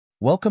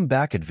Welcome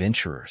back,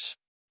 adventurers.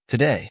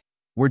 Today,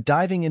 we're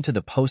diving into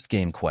the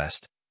post-game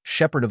quest,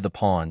 Shepherd of the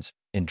Pawns,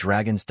 in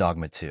Dragon's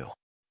Dogma 2.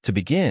 To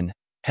begin,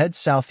 head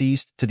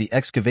southeast to the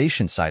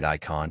excavation site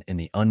icon in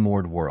the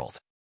unmoored world.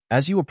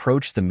 As you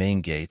approach the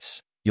main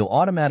gates, you'll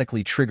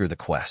automatically trigger the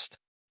quest.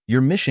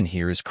 Your mission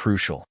here is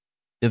crucial.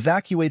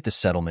 Evacuate the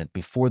settlement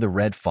before the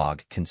red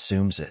fog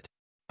consumes it.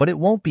 But it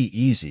won't be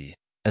easy,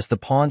 as the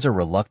pawns are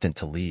reluctant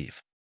to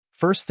leave.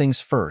 First things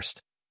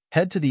first,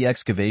 head to the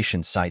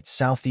excavation site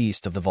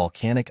southeast of the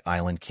volcanic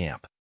island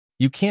camp.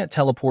 You can't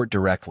teleport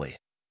directly,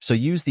 so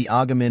use the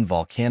Agamin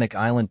volcanic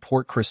island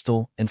port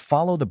crystal and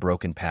follow the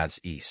broken paths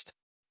east.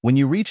 When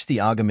you reach the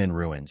Agamin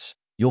ruins,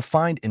 you'll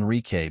find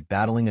Enrique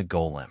battling a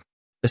golem.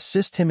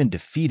 Assist him in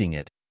defeating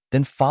it,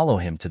 then follow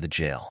him to the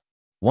jail.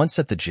 Once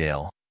at the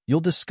jail, you'll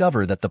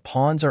discover that the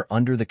pawns are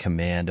under the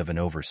command of an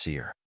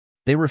overseer.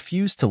 They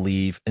refuse to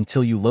leave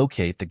until you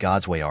locate the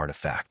Godsway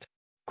artifact.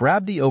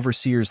 Grab the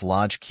Overseer's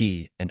Lodge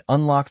key and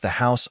unlock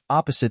the house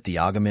opposite the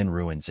Agamin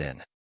ruins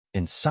inn.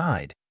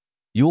 Inside,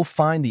 you'll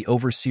find the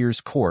Overseer's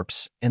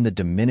corpse and the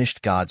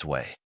diminished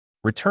Godsway.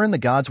 Return the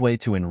Godsway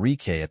to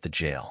Enrique at the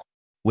jail.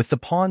 With the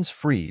pawns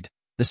freed,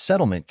 the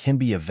settlement can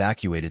be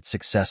evacuated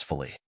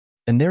successfully.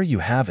 And there you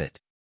have it,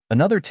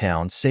 another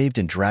town saved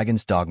in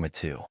Dragon's Dogma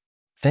 2.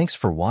 Thanks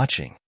for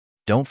watching.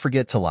 Don't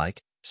forget to like,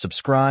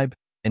 subscribe,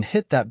 and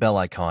hit that bell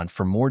icon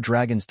for more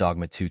Dragon's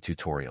Dogma 2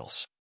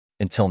 tutorials.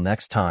 Until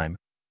next time,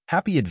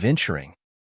 happy adventuring!